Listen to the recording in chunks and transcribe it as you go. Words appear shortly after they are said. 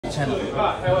channel.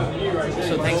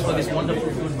 So thanks for this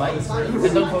wonderful food bite.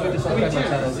 And don't forget to subscribe my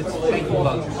channel. It's Panky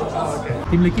Vlog.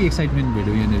 तिमीले के excitement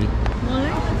भेट्यौ यहाँनेरि?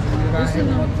 मलाई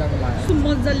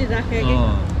मजाले राखे के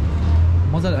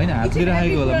मजाले हैन हातले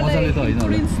राखेको होला मजाले त हैन होला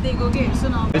प्रिन्स दिएको के हेर्छु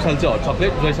न जयसाल चाहिँ हट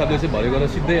चकलेट जयसालले चाहिँ भरे गएर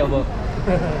सिधै अब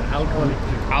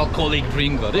अल्कोहोलिक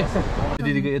ड्रिङ्क गरे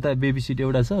दिदीको यता बेबी सिट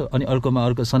एउटा छ अनि अर्कोमा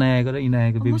अर्को सनायाको र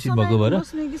इनायाको बेबी सिट भएको भएर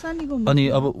अनि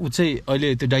अब उ चाहिँ अहिले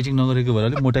त्यो डाइटिङ नगरेको भएर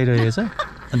अलिक मोटाइरहेको छ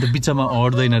अन्त बिचमा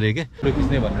अड्दैन रे के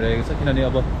खिच्ने भनिरहेको छ किनभने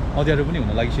अब अँध्यारो पनि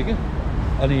हुन लागिसक्यो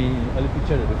अनि अहिले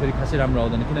पिक्चरहरू फेरि खासै राम्रो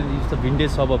आउँदैन किनभने यस्तो भिन्टेज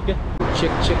सबअप के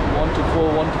check 1 to 4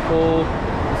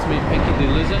 It's me Panky the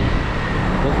Legend.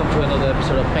 Welcome to another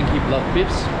episode of Panky Vlog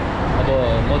Pips. अब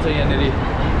म चाहिँ यहाँनेरि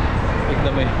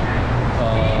एकदमै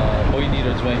बहिनी र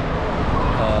ज्वाइँ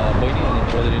बहिनी अनि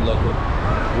ब्रदर इन लको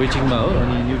वेटिङमा हो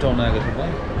अनि न्यू टाउन आएको छु म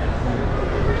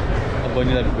अब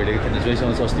बहिनीलाई भेटेको थिएन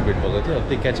ज्वाइँसँग चाहिँ अस्ति भेट भएको थियो अब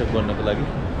त्यही क्याचअप गर्नको लागि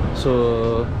सो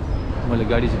मैले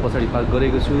गाडी चाहिँ पछाडि पार्क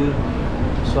गरेको छु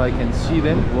so I can see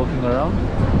them walking around.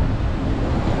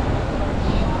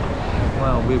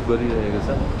 Wow, wave गरिरहेको छ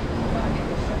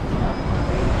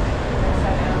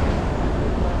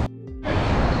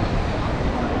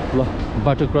ल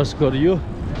बाटो क्रस गरियो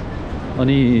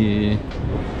अनि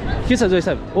के छ जय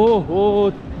साहब ओहो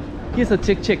के छ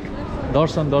check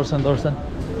Darshan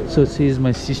so C is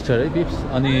my sister है पिप्स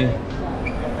अनि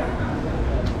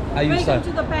Welcome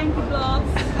to the Panky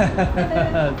Vlogs.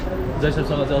 जय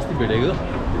साहबसँग चाहिँ अस्ति भेटेको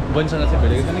बहिनीसँग चाहिँ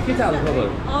भेटेको अनि के छ हाल खबर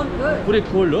पुरै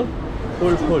कोल्ड हो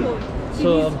cold so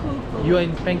you are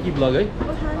in Panky Vlog है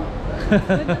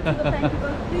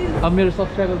अब मेरो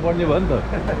सब्सक्राइबर बढ्ने भयो नि त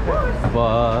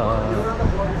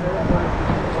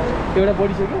एउटा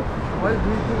बढिसक्यो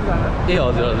ए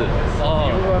हजुर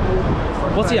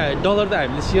पछि डलर त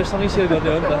हामीले सँगै सेयर गर्ने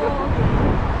हो नि त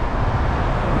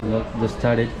just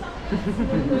started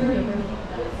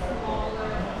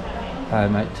Hi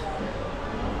mate.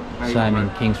 So I'm in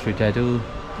King Street Tattoo.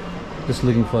 Just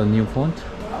looking for a new font,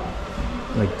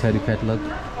 like tattoo catalog.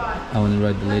 I want to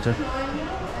write the letter.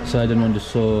 So I don't want to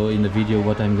show in the video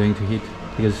what I'm going to hit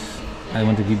because I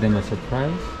want to give them a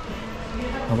surprise.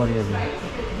 How about you?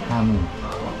 And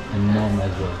mom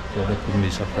as well. So that would be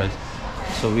a surprise.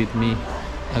 So with me,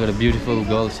 I got a beautiful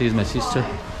girl. She is my sister,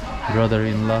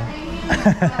 brother-in-law.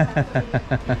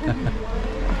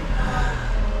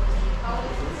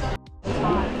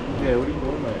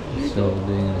 So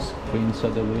doing a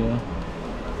screenshot over here.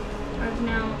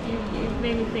 Now you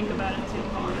made me think about it too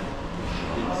hard.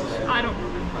 I don't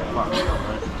remember.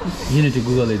 You need to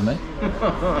Google it, mate.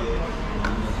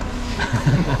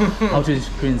 How to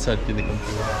screenshot to the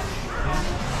computer.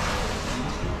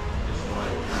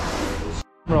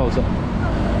 Browser.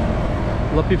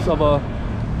 ल पिप्स अब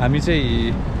हामी चाहिँ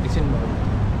एकछिन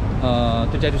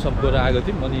त्यो tattoo shop गरेर आएको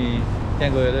थियौँ अनि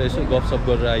त्यहाँ गएर यसो गफसप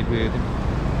गरेर आइपुगेको थियौँ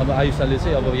अब आयुषाले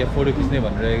चाहिँ अब यहाँ फोटो खिच्ने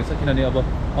भनिरहेको छ किनभने अब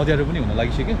अँध्यारो पनि हुन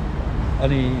लागिसक्यो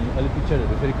अनि अहिले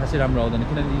पिक्चरहरू फेरि खासै राम्रो आउँदैन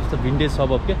किनभने यस्तो भिन्टेज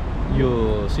सबअप के यो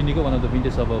सिडनीको वान अफ द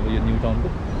भिन्टेज सबअप यो न्यू टाउनको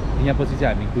यहाँ पछि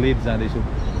चाहिँ हामी ग्लेब जाँदैछौँ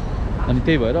अनि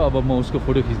त्यही भएर अब म उसको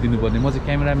फोटो खिचिदिनु पर्ने म चाहिँ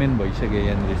क्यामेराम्यान भइसकेँ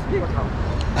यहाँनिर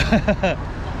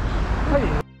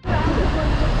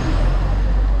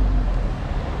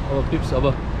अब पिप्स अब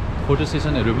फोटो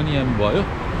सेसनहरू पनि यहाँ भयो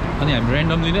अनि हामी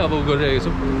ऱ्यान्डमली नै अब गरिरहेको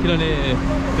छौँ किनभने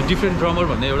त्यो डिफ्रेन्ट ड्रमर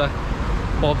भन्ने एउटा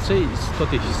पब चाहिँ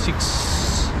कति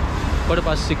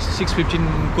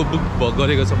 6:15 को बुक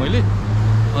गरेको छ मैले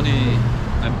अनि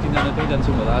हामी तिनजना त्यहीँ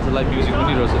जान्छौँ होला आज लाइभ म्युजिक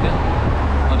पनि रहेछ त्यहाँ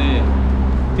अनि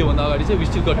त्योभन्दा अगाडि चाहिँ वी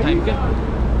स्टिल गट टाइम क्या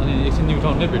अनि एकछिन न्यू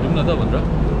टाउनमै भेटौँ न त भनेर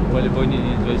मैले बहिनी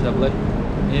जोइ साहबलाई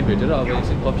यहीँ भेटेर अब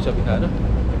एकछिन कफी सफी खाएर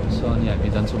सो अनि हामी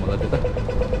जान्छौँ होला त्यता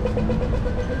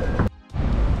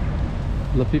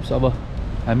ल पिप्स अब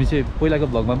हामी चाहिँ पहिलाको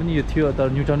भ्लगमा पनि यो थियो तर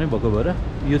न्यू टाउनै भएको भएर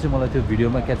यो चाहिँ मलाई त्यो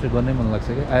भिडियोमा क्याप्चर गर्नै मन लाग्छ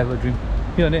क्या आई हेभ अ ड्रिम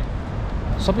किनभने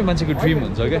सबै मान्छेको ड्रिम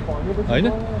हुन्छ क्या होइन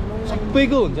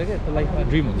सबैको हुन्छ क्या त्यो लाइफमा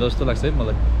ड्रिम हुन्छ जस्तो लाग्छ है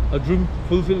मलाई ड्रिम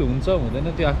फुलफिल हुन्छ हुँदैन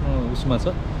त्यो आफ्नो उसमा छ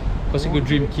कसैको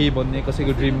ड्रिम के बन्ने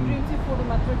कसैको ड्रिम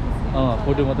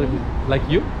फोटो मात्रै लाइक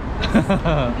यु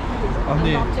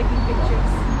अनि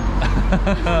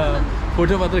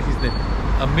फोटो मात्रै खिच्ने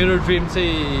अब मेरो ड्रिम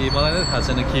चाहिँ मलाई नै थाहा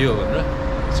छैन के हो भनेर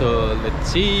सो लेट्स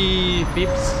सी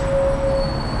पिप्स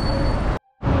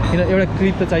किन एउटा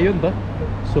क्लिप त चाहियो नि त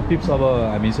सो पिप्स अब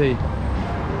हामी चाहिँ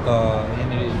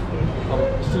यहाँनिर अब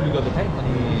स्टुडियो गर्दा टाइम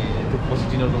अनि त्यो पछि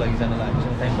डिनरको लागि जानलाई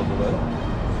हामीसँग टाइम भएको भएर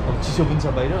अब चिसो पनि छ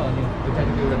बाहिर अनि त्यो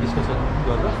टाइमको एउटा डिस्कसन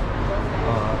गरेर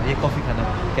यही कफी खाना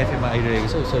क्याफेमा आइरहेको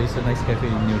छ so it's a nice cafe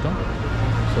in new town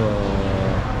so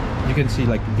you can C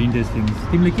like vintage things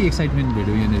तिमीले के एक्साइटमेन्ट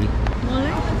भेट्यौ यहाँनिर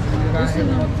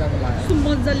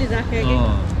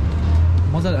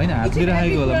मजाले हैन हातले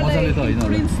राखेको होला मजाले त हैन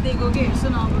होला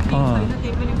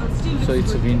सो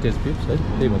इट्स भिन्टेज पिप्स है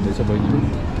त्यही भन्दैछ बहिनीले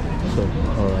सो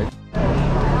अलराइट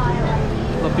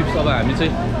ल पिप्स अब हामी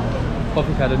चाहिँ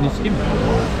कफी खाएर निस्क्यौँ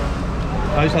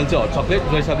आइसाल चाहिँ हट चक्लेट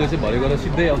गइसालले चाहिँ भरे गएर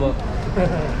सिधै अब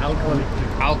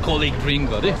अल्कोहोलिक ड्रिङ्क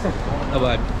गरे अब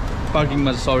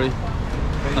पार्किङमा सरी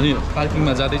अनि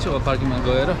पार्किङमा जाँदैछु अब पार्किङमा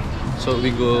गएर so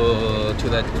we go to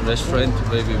that restaurant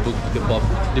where we book त्यो पब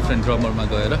डिफ्रेन्ट ड्रमरमा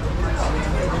गएर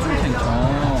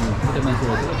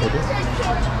फोटो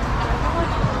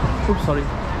खुब सरी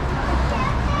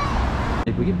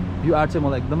आइपुग्यौँ यो आर्ट चाहिँ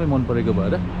मलाई एकदमै मन परेको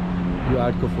भएर यो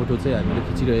आर्टको फोटो चाहिँ हामीले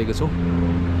खिचिरहेको छौँ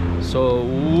सो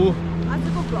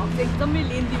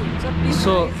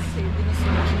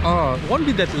वन्ट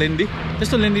बी द्याट लेन्दी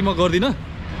त्यस्तो लेन्दी म गर्दिनँ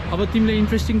अब तिमीले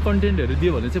इन्ट्रेस्टिङ कन्टेन्टहरू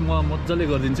दियो भने चाहिँ म मजाले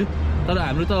गरिदिन्छु तर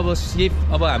हाम्रो त अब सेफ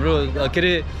अब हाम्रो के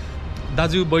अरे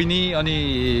दाजु बहिनी अनि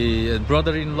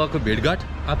ब्रदर इन लको भेटघाट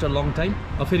आफ्टर लङ टाइम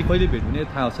अब फेरि कहिले भेट हुने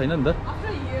थाहा छैन नि त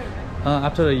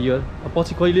आफ्टर अ इयर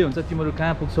पछि कहिले हुन्छ तिमीहरू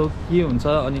कहाँ पुग्छौ के हुन्छ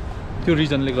अनि त्यो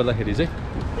रिजनले गर्दाखेरि चाहिँ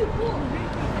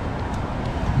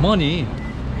म नि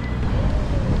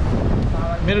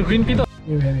मेरो ग्रिन टी त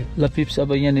ल पिप्स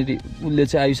अब यहाँनिर उसले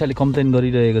चाहिँ आयुषाले कम्प्लेन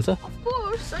गरिरहेको छ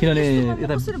किनभने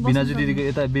यता भिनाजु दिदीको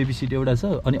यता बेबी सिट एउटा छ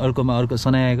अनि अर्कोमा अर्को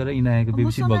सनायाको र इनायाको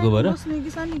बेबी सिट भएको भएर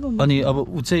अनि अब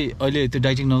ऊ चाहिँ अहिले त्यो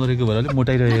डाइटिङ नगरेको भएर अलिक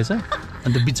मोटाइरहेको छ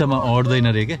अन्त बिचमा अड्दैन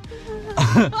रे के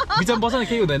बिचमा बस्छ न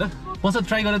केही हुँदैन बस्छ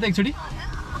ट्राई गरेर त एकचोटि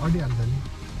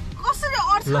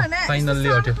ल फाइनल्ली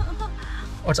अट्यो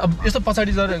अब यस्तो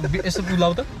पछाडि गएर यस्तो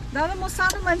उलाउ त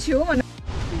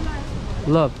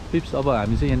ल पिप्स अब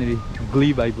हामी चाहिँ यहाँनिर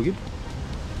ग्लिब आइपुग्यौँ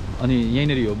अनि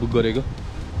यहीँनिर हो बुक गरेको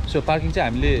सो पार्किङ चाहिँ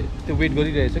हामीले त्यो वेट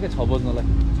गरिरहेछ क्या 6 बज्नलाई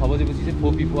 6 बजेपछि चाहिँ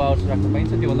 4 आवर्स राख्न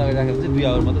पाइन्छ त्योभन्दा अगाडि राखेर चाहिँ 2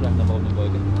 आवर मात्रै राख्न पाउनु भयो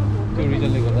क्या त्यो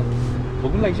रिजनले गर्दा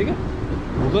भोक पनि लागिसक्यो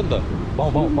भोक नि त भाउ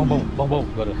भाउ भाउ भाउ भाउ भाउ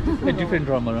गरेर ए different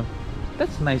drummer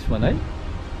that's nice one है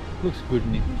लुक्स गुड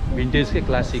नि भिन्टेज के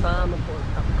क्लासिक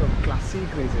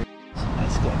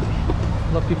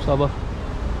ल पिप्स अब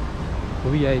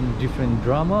we are in different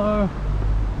drummer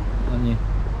अनि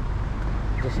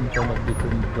just in front of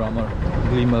different drummer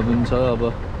ग्लिममा पनि छ अब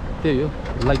त्यही हो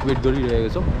लाइक वेट गरिरहेको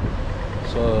छौँ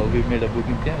so we made a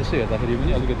booking त्यहाँ यसो हेर्दाखेरि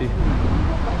पनि अलिकति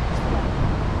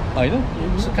होइन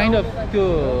काइन्ड अफ त्यो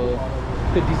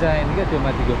डिजाइन क्या त्यो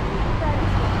माथिको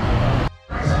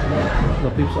र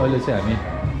पिप्स अहिले चाहिँ हामी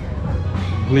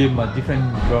ग्लिममा डिफ्रेन्ट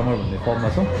ड्रमर भन्ने फर्ममा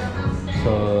छौँ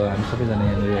सो हामी सबैजना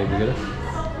यहाँनिर आइपुगेर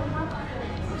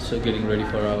so getting ready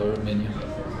for our menu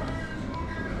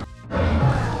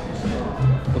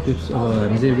पिप्स अब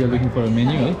हामी चाहिँ we are looking for a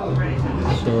menu है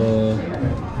सो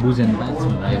बुज एन्ड बाइट्स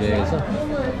भनेर आइरहेको छ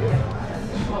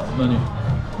मेन्यु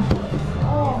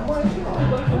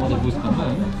म चाहिँ बुज खान्छ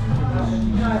होइन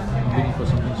looking for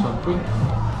something soft drink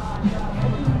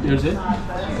यो चाहिँ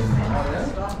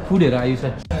फुडहरू आयो छ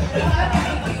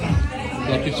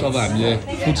पिप्स अब हामीले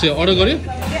फुड चाहिँ अर्डर गऱ्यो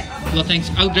ल थ्याङ्क्स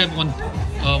आल ग्राब वान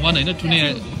होइन 2 नै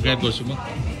ग्राब गर्छु म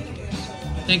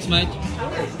थ्याङ्क्स माइट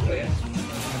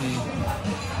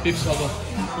पिप्स अब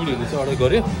फुडहरू चाहिँ अर्डर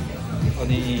गऱ्यो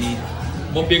अनि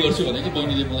म पे गर्छु भने चाहिँ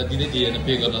बहिनीले मलाई दिँदै दिएन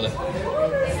पे गर्नलाई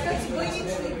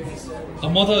अब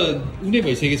म त उनी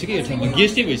भइसकेको छु कि यो ठाउँमा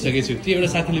गेस्टै भइसकेको छु त्यो एउटा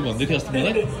साथीले भन्दै थियो अस्ति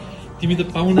मलाई तिमी त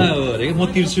पाहुना हो अरे म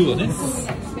तिर्छु भने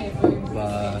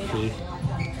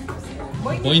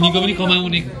बहिनीको पनि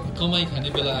कमाइ खाने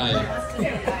बेला आयो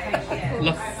ल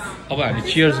अब हामी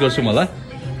चियर्स गर्छौँ होला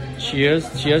चियर्स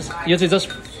चियर्स यो चाहिँ जस्ट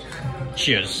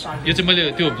चियर्स यो चाहिँ मैले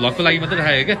त्यो भ्लगको लागि मात्रै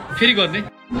राखेको क्या फेरि गर्ने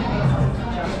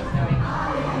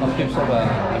अब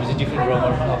हामी चाहिँ डिफ्रेन्ट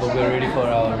ड्रमर अब we are ready for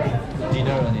our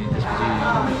dinner अनि त्यसपछि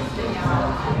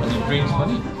अनि ड्रिङ्क्स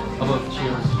पनि अब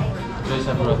चियर्स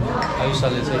जैसा र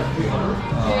आयुषाले चाहिँ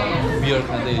बियर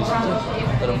खाँदै रहेछ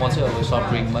तर म चाहिँ अब soft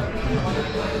ड्रिङ्कमा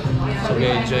so we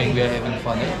are enjoying we are having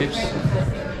fun है पिप्स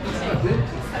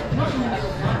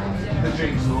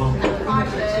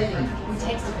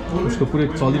उसको पुरै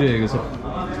चलिरहेको छ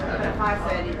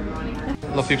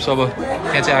ल पिप्स अब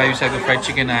त्यहाँ चाहिँ आयुषाको फ्राइड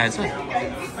चिकन आएछ अनि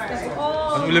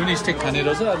उसले पनि स्टेक खाने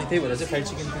रहेछ अनि त्यही भएर चाहिँ फ्राइड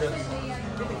चिकनतिर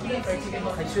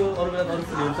खान्छु अरू बेला अरू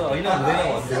फुड हुन्छ होइन हुँदैन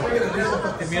भन्थ्यो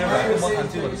त्यो मेरो भएको म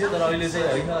खान्छु भन्थ्यो तर अहिले चाहिँ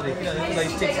होइन अरे किनभने उसलाई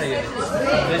स्टेक चाहियो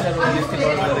अरे स्टेक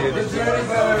अर्डर गरेको थियो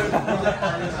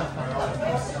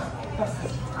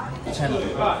channel.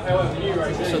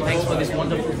 So thanks for this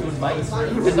wonderful food, Mike.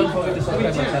 And don't forget to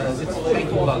subscribe my channel. It's free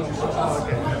to vlog.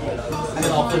 I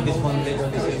will upload this one later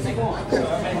this evening.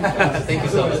 Thank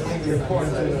you so much.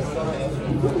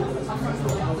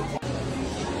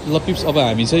 ल पिप्स अब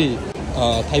हामी चाहिँ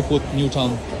थाइपोट new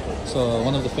town so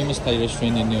one of the famous Thai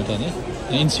restaurant in new town है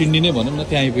in Sydney नै भनौँ न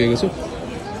त्यहाँ आइपुगेको छु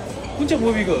कुन चाहिँ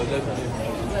मुभीको हो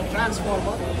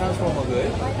ट्रान्सफर्मरको है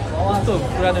कस्तो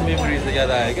पुरानो मेमोरिज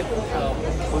याद आयो क्या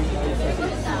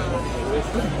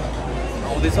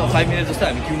आउँदैछ 5 मिनट जस्तो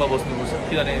हामी क्युमा बस्नुपर्छ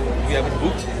किनभने वी हेभ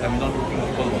बुक हामी नन बुकिङ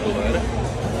पिपल भएको भएर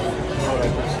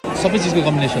सबै चिजको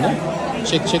कम्बिनेसन हो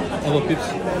चेक अब पिप्स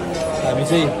हामी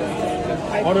चाहिँ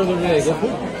अर्डर गरिरहेको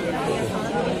फुड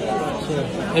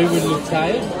एभ्रीबडी लुक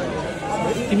टायर्ड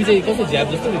तिमी चाहिँ कस्तो झ्याप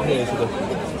जस्तो देखिरहेको छु त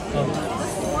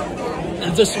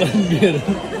जस्ट वान बियर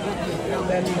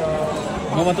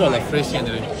म मात्र होला फ्रेस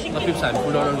यहाँनिर पिप्स हामी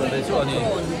फुड अर्डर गर्दैछु अनि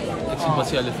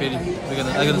एकछिनपछि अहिले फेरि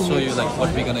I can so you like what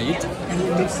we can it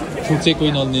food चाहिँ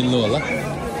कोही ननिल्नु होला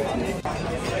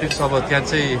पिप्स अब त्यहाँ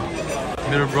चाहिँ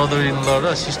मेरो ब्रदर इन ल र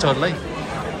सिस्टरलाई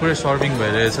पुरै सर्भिङ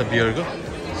भइरहेछ बियरको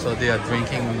so they are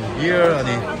drinking beer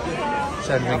अनि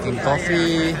स्याड ड्रिङ्किङ कफी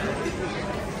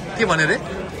के भने रे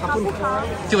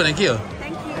त्यो भने के हो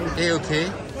ए ओके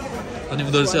अनि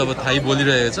उनीहरू चाहिँ अब Thai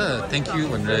बोलिरहेछ thank you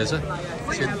भनिरहेछ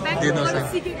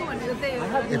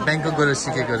A Bangkok गएर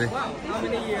सिकेको अरे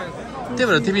त्यही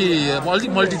भएर तिमी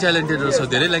अलिक मल्टी ट्यालेन्टेड रहेछ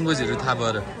धेरै ल्याङ्ग्वेजहरू थाहा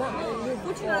भएर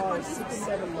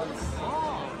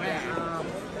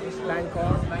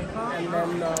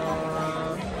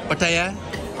Pattaya?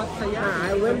 Pattaya.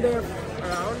 I went there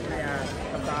around.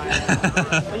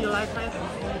 You like that?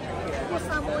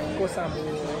 Koh Samui.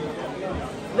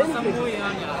 It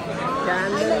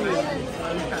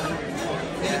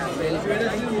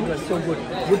was so good.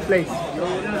 Good place.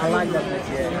 I like that place.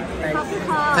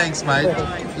 Yeah. Thanks, mate.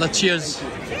 ल cheers.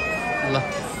 ल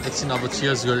एकछिन अब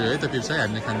cheers गर्यो है त पिप्स है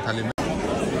हामीले खान थाल्यौँ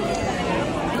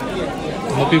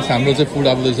ल पिप्स हाम्रो चाहिँ फुड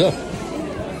आउँदैछ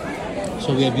so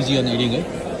we are busy on eating है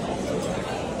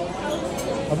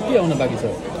अब के आउन बाँकी छ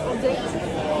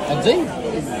अझै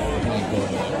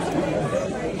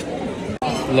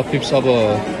ल पिप्स अब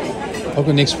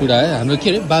अर्को नेक्स्ट फुड आयो हाम्रो के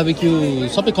अरे बार्बेक्यू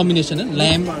सबै कम्बिनेसन है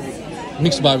ल्याम्ब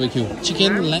मिक्स बार्बेक्यू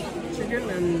चिकन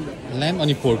ल्याम्ब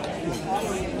अनि पोर्क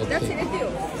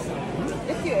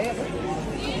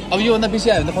अब योभन्दा बेसी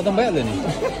आयो भने त खतम भइहाल्यो नि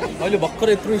अहिले भर्खर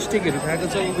यत्रो स्टेकहरू खाएको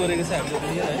छ उ गरेको छ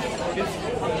हामीले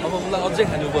अब मलाई अझै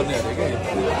खानुपर्ने अरे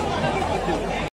क्या